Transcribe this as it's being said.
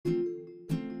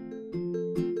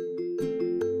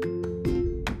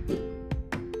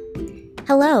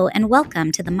Hello, and welcome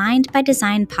to the Mind by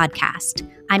Design podcast.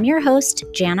 I'm your host,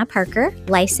 Jana Parker,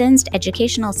 licensed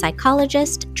educational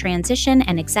psychologist, transition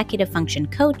and executive function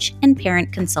coach, and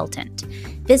parent consultant.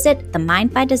 Visit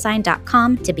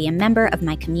themindbydesign.com to be a member of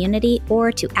my community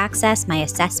or to access my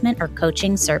assessment or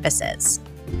coaching services.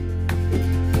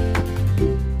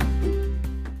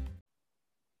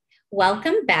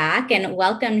 Welcome back, and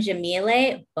welcome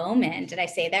Jamile Bowman. Did I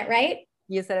say that right?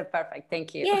 You said it perfect.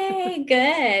 Thank you. Yay,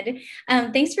 good.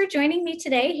 Thanks for joining me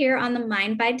today here on the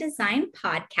Mind by Design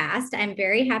podcast. I'm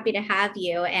very happy to have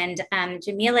you. And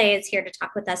Jamile is here to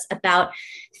talk with us about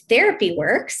Therapy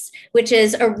Works, which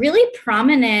is a really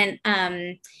prominent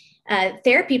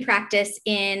therapy practice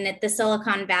in the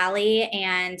Silicon Valley.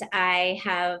 And I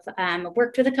have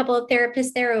worked with a couple of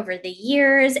therapists there over the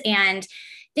years, and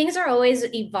things are always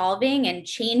evolving and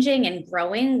changing and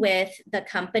growing with the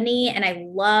company. And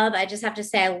I just have to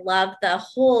say, I love the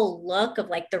whole look of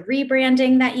like the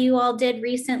rebranding that you all did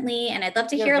recently. And I'd love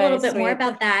to hear a little bit more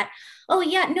about that. Oh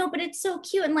yeah, no, but it's so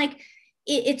cute. And like,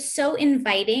 it's so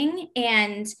inviting.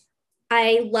 And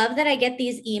I love that I get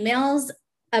these emails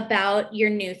about your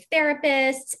new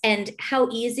therapists and how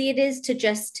easy it is to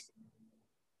just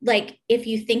like, if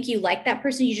you think you like that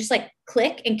person, you just like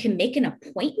click and can make an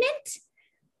appointment.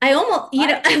 I almost,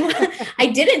 I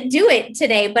didn't do it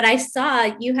today, but I saw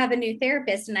you have a new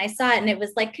therapist and I saw it and it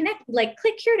was like,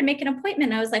 click here to make an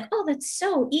appointment. I was like, oh, that's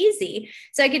so easy.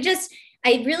 So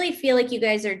I really feel like you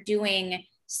guys are doing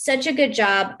such a good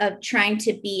job of trying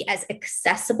to be as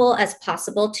accessible as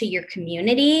possible to your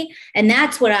community. And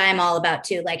that's what I'm all about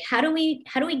too. Like, how do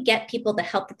we get people the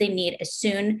help that they need as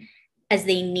soon as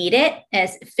they need it,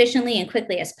 as efficiently and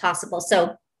quickly as possible?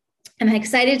 So I'm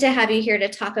excited to have you here to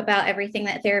talk about everything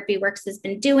that Therapy Works has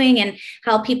been doing and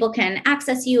how people can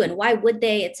access you and why would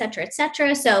they, et cetera, et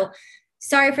cetera. So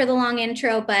sorry for the long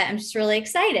intro, but I'm just really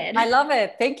excited. I love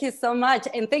it. Thank you so much.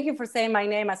 And thank you for saying my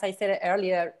name, as I said it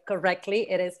earlier correctly.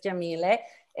 It is Jamile.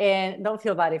 And don't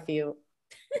feel bad if you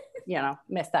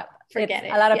messed up. Forget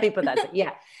it. A lot of people does it.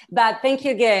 Yeah. But thank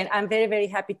you again. I'm very, very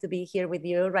happy to be here with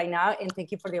you right now. And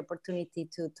thank you for the opportunity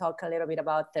to talk a little bit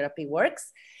about Therapy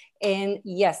Works. And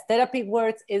yes, Therapy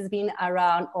Works has been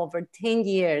around over 10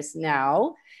 years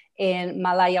now. And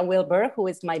Malaya Wilbur, who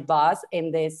is my boss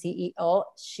and the CEO,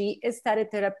 she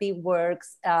started Therapy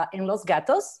Works in Los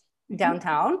Gatos,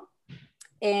 downtown.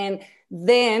 And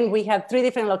then we have 3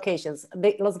 different locations.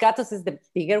 Los Gatos is the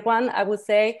bigger one, I would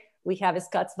say. We have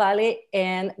Scotts Valley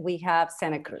and we have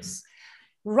Santa Cruz.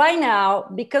 Right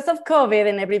now, because of COVID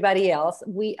and everybody else,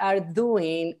 we are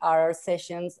doing our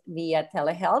sessions via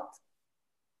telehealth,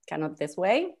 kind of this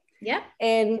way. Yeah.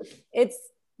 And it's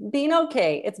been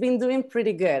okay. It's been doing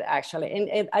pretty good, actually.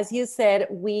 And as you said,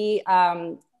 we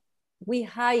hired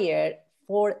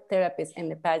 4 therapists in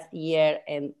the past year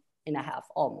and a half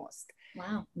almost.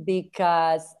 Wow.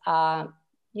 Because, the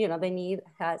need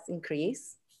has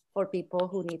increased for people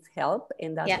who need help.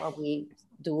 And that's what we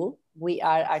do. We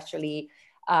are actually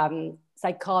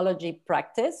psychology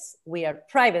practice. We are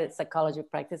private psychology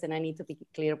practice. And I need to be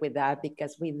clear with that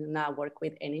because we do not work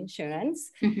with any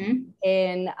insurance. Mm-hmm.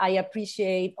 And I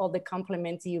appreciate all the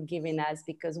compliments you've given us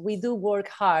because we do work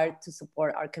hard to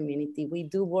support our community. We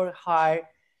do work hard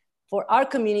for our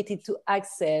community to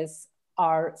access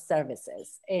our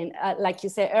services. And like you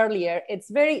said earlier, it's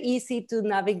very easy to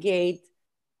navigate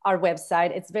our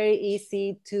website. It's very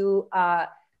easy to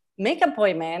make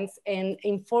appointments and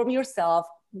inform yourself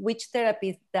which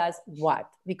therapist does what,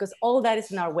 because all that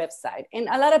is in our website. And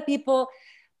a lot of people,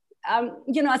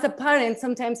 as a parent,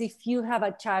 sometimes if you have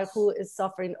a child who is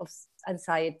suffering of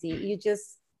anxiety,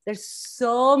 there's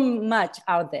so much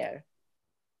out there.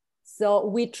 So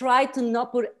we try to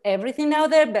not put everything out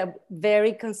there, but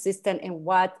very consistent in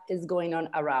what is going on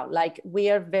around. Like we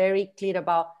are very clear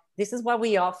about this is what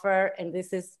we offer, and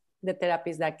this is the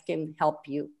therapist that can help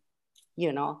you,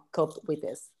 cope with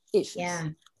this issue. Yeah.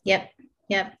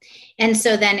 Yep. And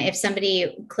so then if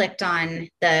somebody clicked on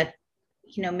the,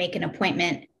 make an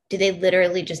appointment, do they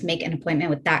literally just make an appointment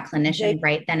with that clinician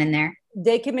right then and there?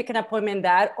 They can make an appointment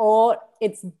or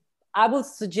I would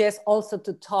suggest also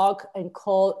to talk and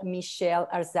call Michelle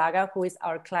Arzaga, who is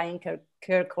our client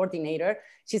care coordinator.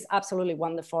 She's absolutely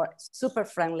wonderful, super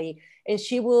friendly, and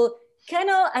she will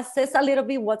kind of assess a little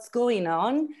bit what's going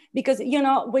on. Because,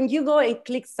 when you go and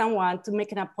click someone to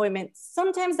make an appointment,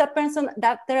 sometimes that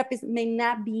therapist may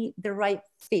not be the right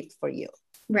fit for you.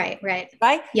 Right?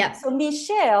 Yeah. So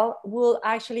Michelle will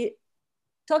actually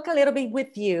talk a little bit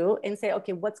with you and say,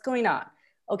 okay, what's going on?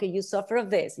 okay, you suffer of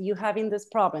this, you having these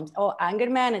problems, or anger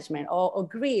management, or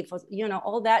grief, or, you know,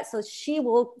 all that. So she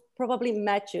will probably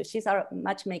match you. She's our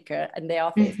matchmaker in the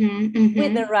office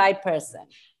with the right person.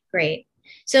 Great.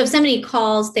 So if somebody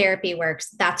calls Therapy Works,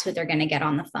 that's who they're going to get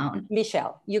on the phone.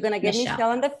 Michelle. You're going to get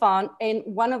Michelle on the phone. And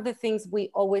one of the things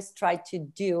we always try to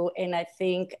do, and I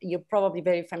think you're probably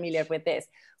very familiar with this,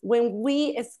 when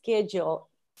we schedule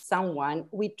someone,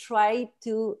 we try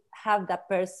to have that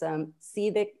person see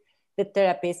the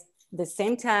therapist the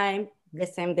same time, the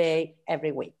same day,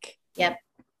 every week. Yep.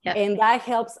 And that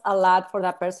helps a lot for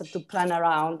that person to plan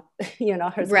around, you know,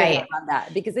 her schedule on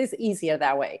that, because it's easier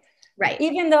that way. Right.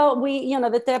 Even though we, you know,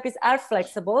 the therapists are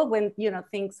flexible when, you know,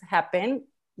 things happen.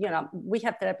 You know, we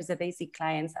have therapists that they see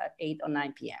clients at 8 or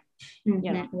 9 p.m.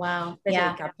 You know, wow.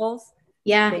 Especially couples.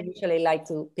 They usually like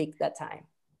to pick that time.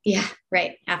 Yeah,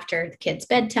 right. After the kids'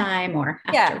 bedtime or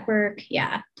after work.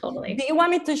 Yeah, totally. Do you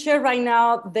want me to share right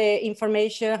now the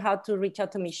information, how to reach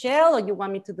out to Michelle, or you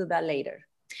want me to do that later?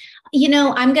 You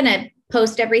know, I'm going to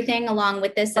post everything along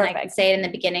with this. Perfect. And I can say it in the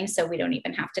beginning, so we don't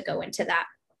even have to go into that.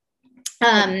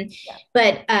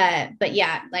 But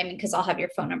yeah, I mean, cause I'll have your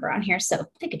phone number on here, so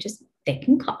they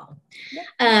can call.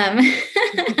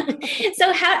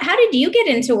 So how did you get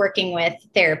into working with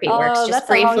Therapy Works? Just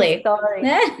briefly.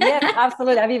 Yes,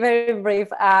 absolutely. I'll be very brief.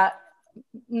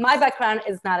 My background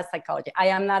is not a psychologist. I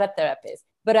am not a therapist,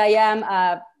 but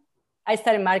I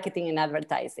studied marketing and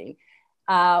advertising.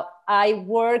 I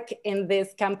work in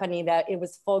this company that it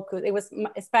was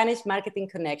Spanish Marketing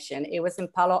Connection. It was in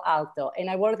Palo Alto, and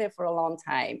I worked there for a long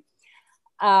time.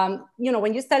 You know,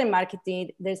 when you study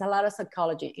marketing, there's a lot of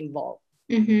psychology involved.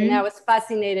 And I was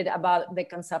fascinated about the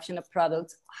consumption of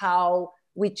products, how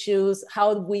we choose,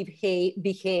 how we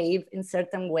behave in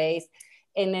certain ways.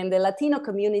 And in the Latino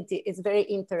community, it's very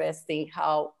interesting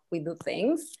how we do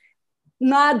things.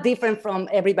 Not different from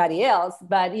everybody else,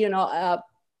 but, you know,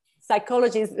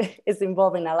 psychology is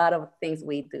involved in a lot of things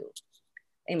we do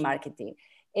in marketing.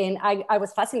 And I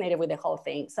was fascinated with the whole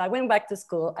thing. So I went back to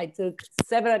school. I took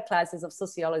several classes of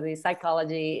sociology,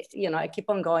 psychology. You know, I keep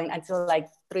on going until like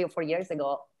 3 or 4 years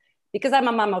ago, because I'm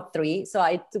a mom of 3. So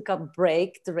I took a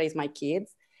break to raise my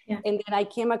kids. And then I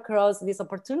came across this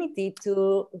opportunity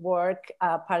to work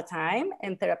part-time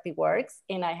in Therapy Works.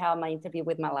 And I had my interview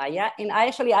with Malaya. And I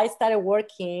started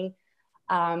working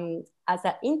as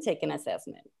an intake and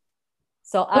assessment.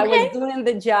 So I was doing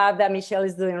the job that Michelle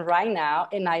is doing right now,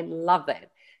 and I loved it.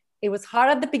 It was hard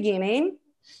at the beginning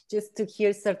just to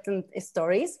hear certain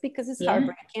stories, because it's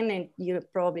heartbreaking, and you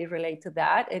probably relate to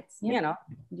that. It's, you know,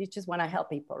 you just want to help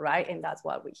people, right? And that's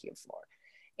what we're here for.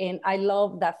 And I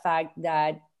love that fact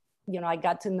that, you know, I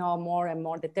got to know more and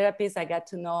more the therapists. I got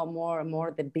to know more and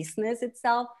more the business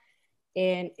itself.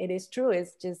 And it is true.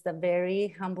 It's just a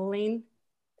very humbling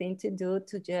thing to do,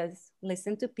 to just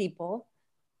listen to people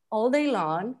all day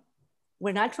long.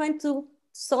 We're not trying to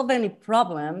solve any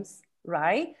problems,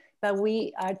 right? But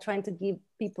we are trying to give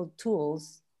people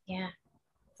tools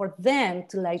for them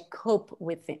to like cope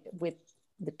with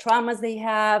the traumas they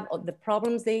have or the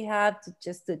problems they have, to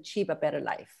just to achieve a better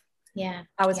life.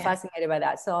 I was fascinated by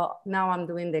that. So now I'm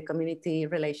doing the community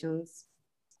relations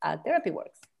at Therapy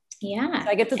Works. So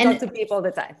I get to talk to people all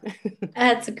the time.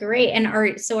 That's great. And are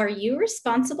you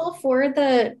responsible for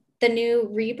the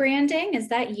new rebranding? Is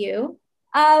that you?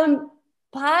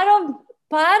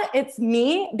 Part it's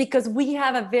me, because we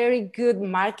have a very good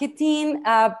marketing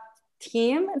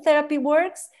team at Therapy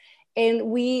Works. And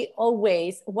we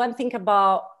always, one thing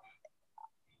about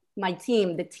my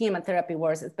team, the team at Therapy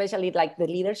Works, especially like the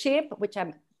leadership, which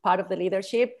I'm part of the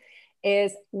leadership,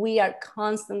 is we are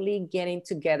constantly getting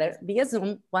together via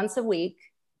Zoom once a week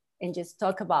and just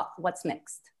talk about what's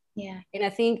next. And I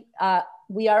think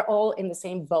we are all in the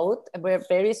same boat. We're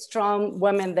very strong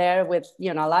women there with,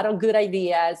 you know, a lot of good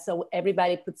ideas. So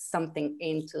everybody puts something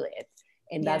into it.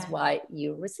 And that's why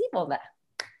you receive all that.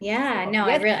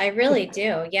 I really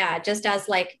do. Just as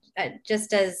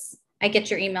I get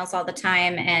your emails all the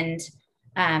time,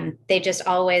 and they just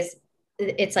always,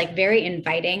 it's like very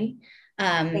inviting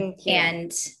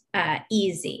and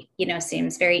easy, you know,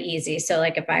 seems very easy. So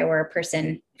like if I were a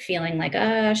person feeling like,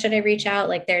 should I reach out?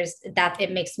 Like there's that,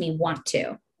 it makes me want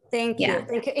to. Thank you.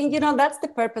 And you know, that's the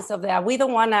purpose of that. We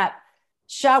don't want to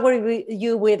shower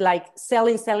you with like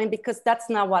selling, because that's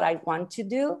not what I want to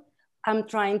do. I'm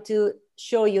trying to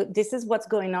show you, this is what's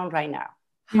going on right now.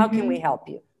 How can we help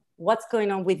you? What's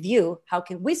going on with you? How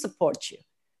can we support you?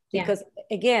 Because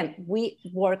again, we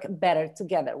work better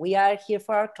together. We are here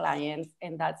for our clients,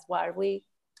 and that's why we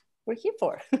we're here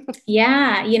for.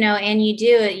 Yeah, and you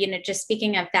do, just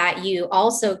speaking of that, you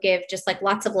also give just like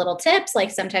lots of little tips.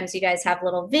 Like sometimes you guys have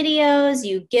little videos,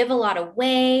 you give a lot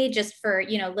away just for,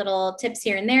 little tips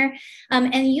here and there.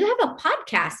 And you have a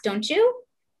podcast, don't you?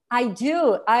 I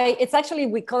do. It's actually,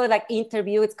 we call it like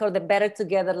interview. It's called the Better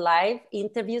Together Live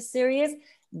interview series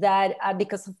that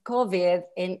because of COVID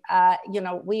and,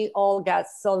 we all got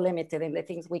so limited in the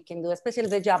things we can do, especially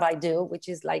the job I do, which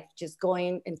is like just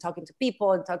going and talking to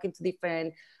people and talking to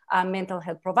different mental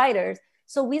health providers.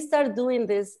 So we started doing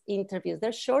these interviews.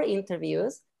 They're short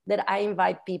interviews that I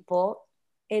invite people.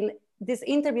 And these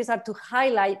interviews are to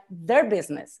highlight their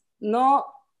business, not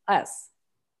us.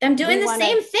 I'm doing the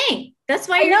same thing. That's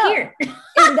why you're here.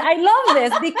 And I love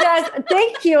this because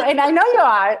thank you. And I know you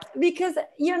are, because,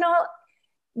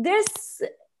 there's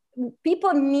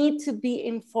people need to be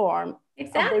informed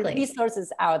of the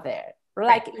resources out there.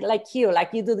 Like you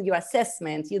do your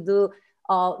assessments, you do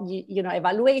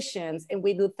evaluations, and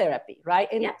we do therapy, right?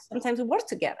 And sometimes we work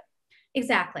together.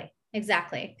 Exactly. And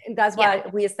that's why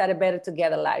we started Better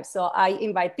Together Live. So I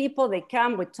invite people, they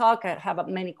come, we talk, I have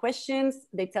many questions.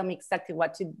 They tell me exactly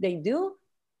what they do.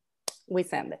 We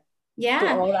send it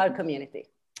to all our community.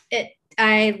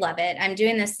 I love it. I'm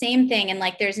doing the same thing. And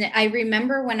like, I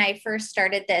remember when I first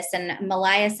started this and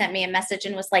Malaya sent me a message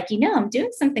and was like, I'm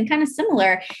doing something kind of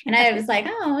similar. And I was like,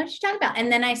 oh, what you talking about? And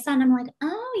then I saw, and I'm like,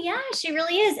 oh yeah, she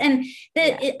really is. And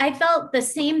I felt the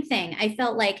same thing. I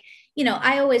felt like,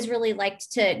 I always really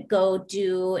liked to go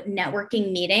do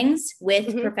networking meetings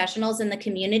with professionals in the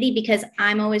community because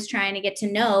I'm always trying to get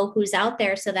to know who's out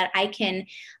there so that I can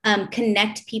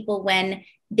connect people when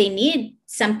they need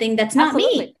something that's not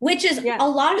me, which is a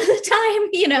lot of the time,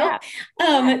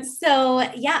 So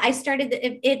I started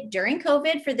it during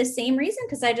COVID for the same reason,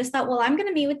 because I just thought, well, I'm going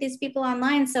to meet with these people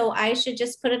online, so I should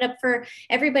just put it up for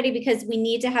everybody, because we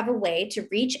need to have a way to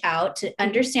reach out, to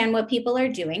understand what people are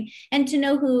doing, and to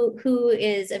know who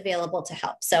is available to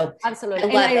help. So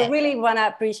absolutely. I really want to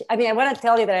appreciate, I want to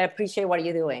tell you that I appreciate what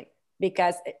you're doing,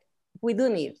 because we do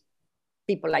need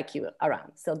people like you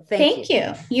around. So thank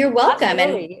you. You're welcome.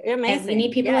 Absolutely. You're amazing. And we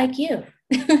need people like you.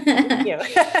 Thank you.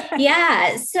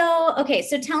 So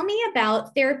tell me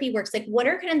about Therapy Works. Like, what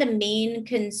are kind of the main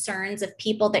concerns of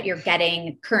people that you're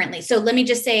getting currently? So let me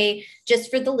just say, just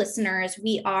for the listeners,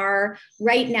 we are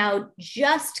right now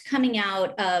just coming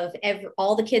out of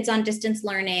all the kids on distance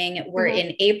learning. We're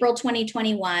in April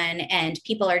 2021, and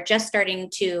people are just starting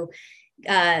to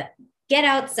get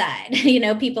outside.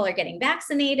 People are getting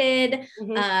vaccinated.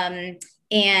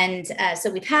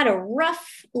 So we've had a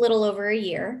rough little over a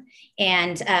year.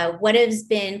 And what has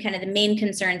been kind of the main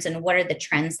concerns, and what are the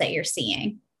trends that you're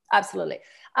seeing? Absolutely.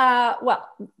 Well,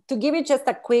 to give you just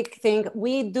a quick thing,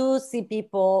 we do see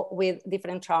people with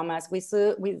different traumas. We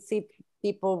see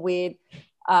people with,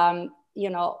 a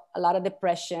lot of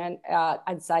depression,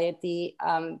 anxiety.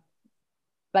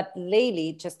 But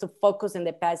lately, just to focus in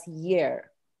the past year,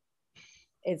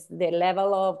 it's the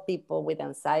level of people with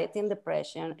anxiety and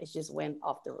depression. It just went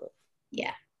off the roof.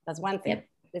 Yeah. That's one thing.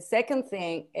 The second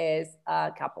thing is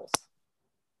couples.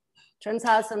 Turns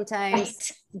out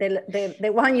sometimes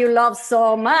the one you love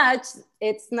so much,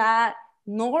 it's not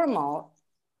normal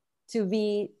to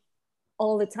be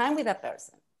all the time with that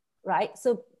person, right?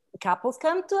 So couples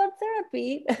come to our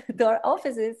therapy, to our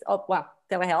offices of,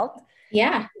 telehealth.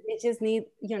 Yeah. They just need,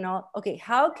 okay,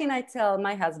 how can I tell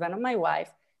my husband or my wife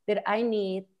that I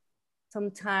need some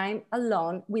time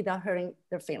alone without hurting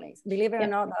their feelings? Believe it or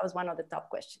not, that was one of the top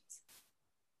questions.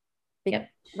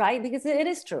 Right? Because it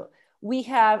is true. We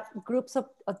have groups of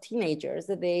teenagers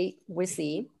that we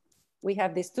see. We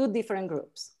have these two different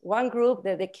groups. One group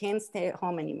that they can't stay at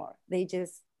home anymore. They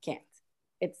just can't.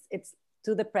 It's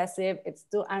too depressive. It's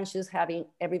too anxious having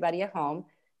everybody at home.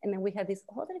 And then we have this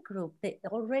other group. They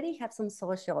already have some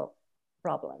social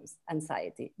problems,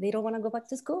 anxiety. They don't want to go back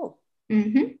to school.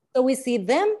 So we see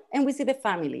them and we see the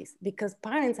families, because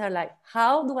parents are like,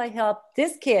 how do I help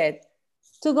this kid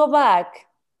to go back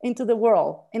into the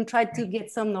world and try to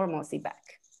get some normalcy back?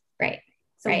 Right.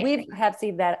 So we have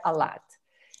seen that a lot.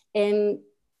 And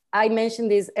I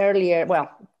mentioned this earlier. Well,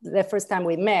 the first time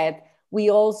we met,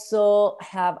 we also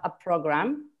have a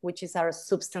program, which is our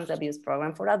substance abuse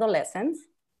program for adolescents,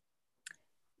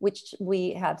 which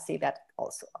we have seen that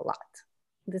also a lot.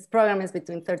 This program is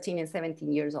between 13 and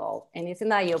 17 years old, and it's an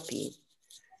IOP.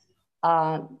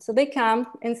 So they come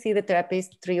and see the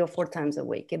therapist 3 or 4 times a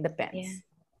week. It depends. Yeah.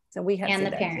 So we have and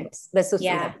the parents. The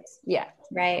substance abuse. Yeah.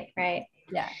 Right.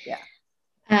 Yeah.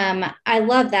 I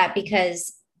love that,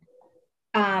 because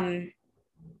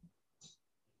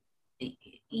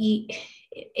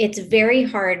it's very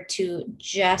hard to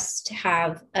just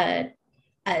have a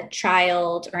a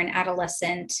child or an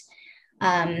adolescent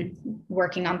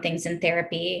working on things in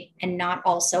therapy and not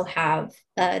also have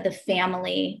the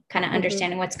family kind of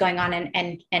understanding what's going on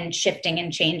and shifting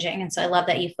and changing. And so I love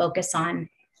that you focus on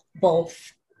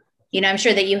both. I'm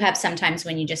sure that you have sometimes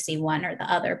when you just see one or the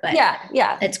other, but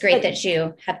yeah, it's great that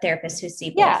you have therapists who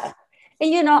see both. Yeah.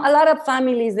 And, a lot of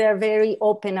families, they're very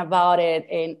open about it.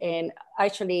 And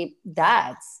actually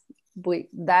dads,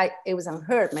 that it was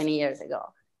unheard many years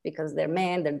ago because they're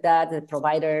men, they're dads, they're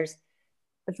providers.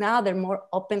 But now they're more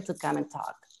open to come and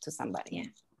talk to somebody. Yeah.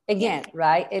 Again,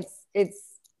 right? It's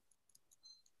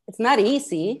not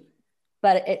easy,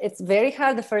 but it's very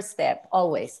hard, the first step,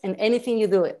 always. And anything you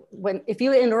do, if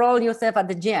you enroll yourself at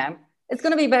the gym, it's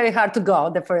going to be very hard to go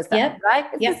the first time, right?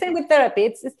 It's the same with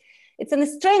therapy. It's a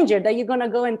stranger that you're going to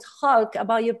go and talk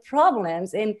about your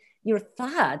problems and your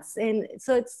thoughts. And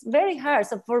so it's very hard.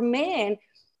 So for men,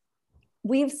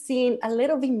 we've seen a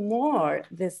little bit more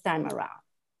this time around.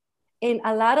 And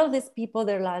a lot of these people,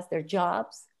 they lost their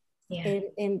jobs. Yeah.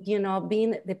 And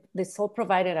being the sole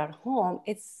provider at home,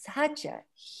 it's such a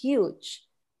huge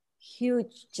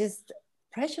just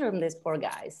pressure on this poor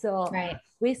guy. So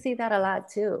we see that a lot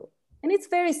too. And it's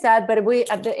very sad, but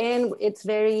at the end, it's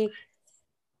very,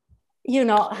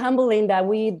 humbling that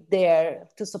we dare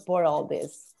to support all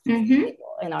this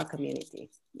people in our community.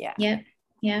 Yeah. Yeah.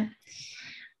 Yeah.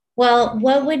 Well,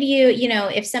 what would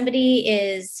if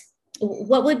somebody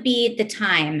what would be the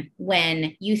time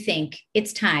when you think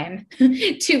it's time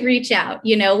to reach out?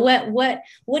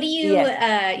 What do you,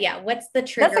 what's the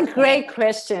trigger? That's a great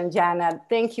question, Jana.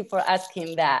 Thank you for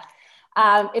asking that.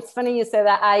 It's funny you said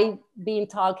that. I've been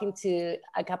talking to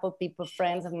a couple of people,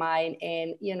 friends of mine,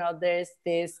 and, there's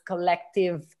this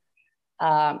collective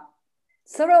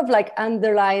sort of like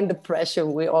underlying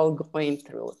depression we're all going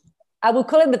through. I would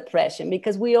call it depression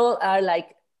because we all are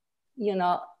like,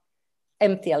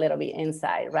 empty a little bit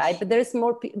inside, right? But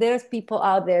there's people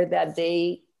out there that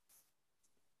they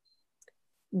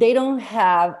don't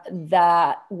have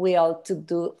that will to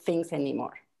do things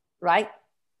anymore, right?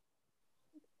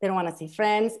 They don't want to see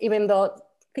friends, even though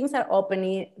things are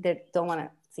opening, they don't want to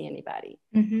see anybody.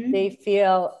 They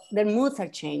feel their moods are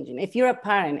changing. If you're a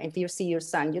parent, if you see your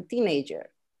son, your teenager,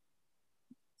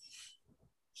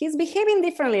 he's behaving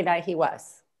differently than he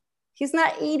was. He's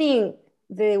not eating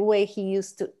the way he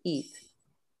used to eat.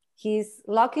 He's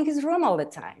locking his room all the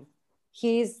time.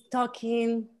 He's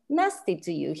talking nasty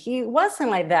to you. He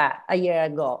wasn't like that a year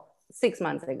ago, 6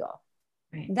 months ago.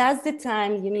 Right. That's the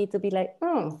time you need to be like,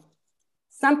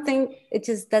 something, it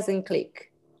just doesn't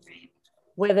click. Right.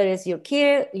 Whether it's your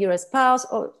kid, your spouse,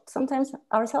 or sometimes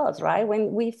ourselves, right?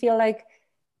 When we feel like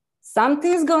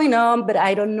something's going on, but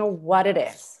I don't know what it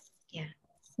is. Yeah.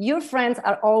 Your friends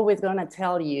are always going to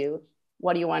tell you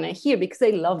what you want to hear because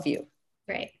they love you.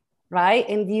 Right. Right?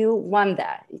 And you want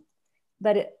that.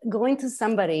 But going to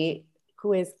somebody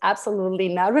who is absolutely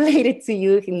not related to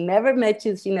you, he never met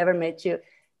you, she never met you,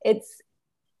 it's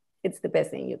the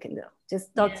best thing you can do.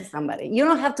 Just talk to somebody. You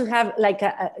don't have to have like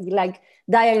a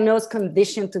diagnosed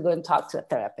condition to go and talk to a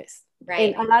therapist.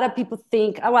 Right. And a lot of people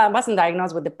think, well, I wasn't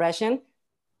diagnosed with depression.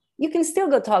 You can still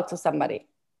go talk to somebody.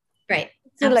 Right.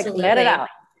 So absolutely. Let it out.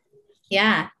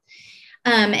 Yeah.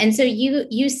 And so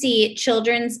you see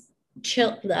children,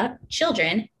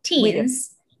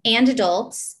 teens, and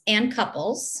adults and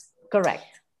couples. Correct.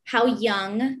 How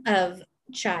young of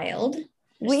child?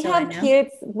 We have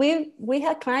kids. We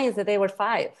had clients that they were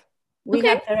 5. We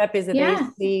have therapists that they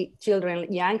see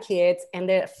children, young kids, and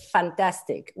they're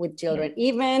fantastic with children. Yeah.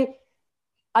 Even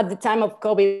at the time of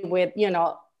COVID, with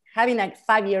having a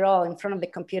 5-year-old in front of the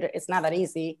computer, it's not that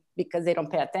easy because they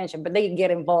don't pay attention. But they get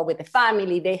involved with the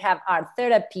family. They have art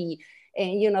therapy.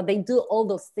 And, they do all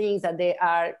those things that they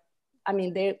are,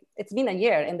 it's been a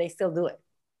year and they still do it.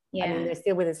 Yeah. They're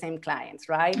still with the same clients,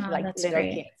 right? Oh, like that's little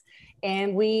great. Kids.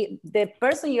 And the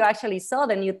person you actually saw,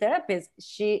 the new therapist,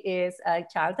 she is a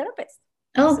child therapist.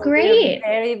 Oh, so great.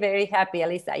 We're very, very happy,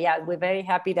 Elisa. Yeah, we're very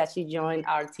happy that she joined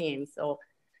our team. So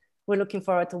we're looking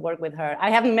forward to work with her.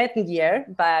 I haven't met in a year,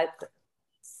 but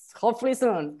hopefully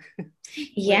soon.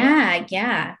 Yeah.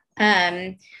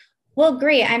 Well,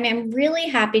 great. I'm really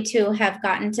happy to have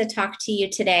gotten to talk to you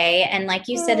today. And like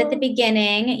you said at the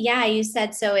beginning, you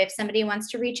said, so if somebody wants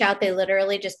to reach out, they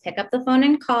literally just pick up the phone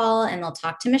and call and they'll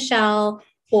talk to Michelle,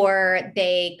 or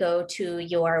they go to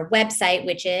your website,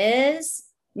 which is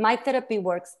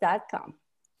mytherapyworks.com.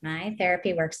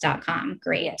 mytherapyworks.com.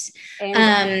 Great. Yes.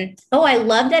 And, I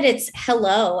love that it's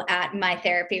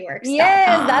hello@mytherapyworks.com.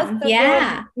 Yes, that's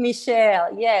the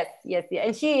Michelle. Yes.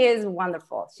 And she is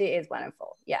wonderful.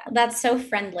 Yeah. That's so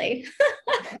friendly.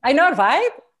 I know, right?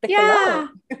 Yeah.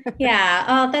 Yeah.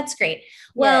 Oh, that's great.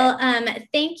 Well,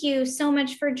 thank you so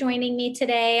much for joining me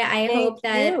today. I hope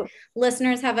that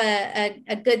listeners have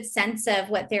a good sense of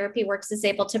what Therapy Works is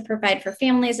able to provide for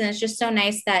families. And it's just so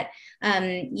nice that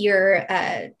your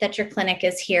clinic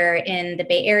is here in the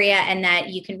Bay Area and that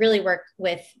you can really work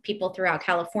with people throughout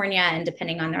California and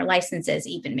depending on their licenses,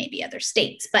 even maybe other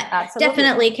states, but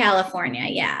definitely California.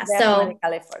 Yeah. Definitely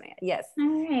California. Yes.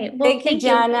 All right. Well, thank you,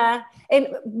 Jana. And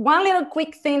one little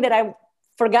quick thing that I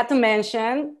forgot to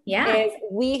mention is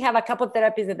we have a couple of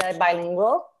therapists that are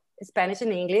bilingual, Spanish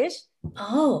and English.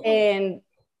 Oh. And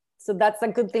so that's a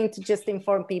good thing to just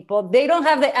inform people. They don't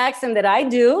have the accent that I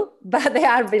do, but they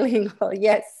are bilingual.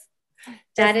 Yes.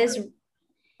 That is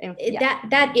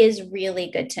really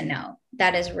good to know.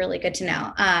 That is really good to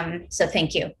know. So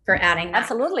thank you for adding that.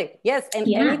 Absolutely. Yes. And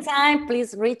anytime,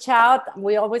 please reach out.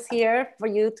 We're always here for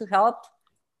you to help.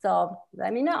 So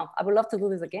let me know. I would love to do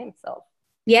this again. So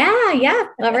yeah.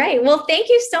 All right. Well, thank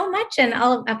you so much. And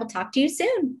I will talk to you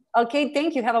soon. Okay.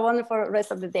 Thank you. Have a wonderful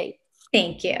rest of the day.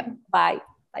 Thank you. Bye.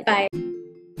 Bye.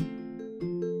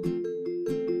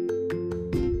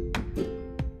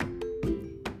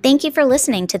 Thank you for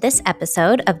listening to this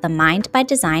episode of the Mind by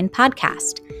Design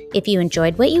podcast. If you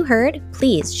enjoyed what you heard,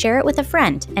 please share it with a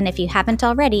friend. And if you haven't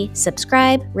already,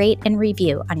 subscribe, rate, and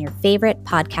review on your favorite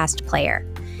podcast player.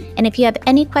 And if you have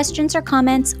any questions or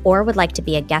comments or would like to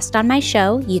be a guest on my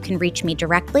show, you can reach me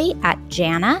directly at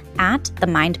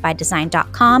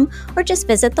jana@themindbydesign.com or just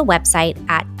visit the website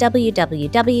at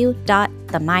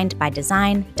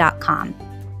www.themindbydesign.com.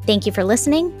 Thank you for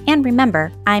listening, and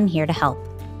remember, I'm here to help.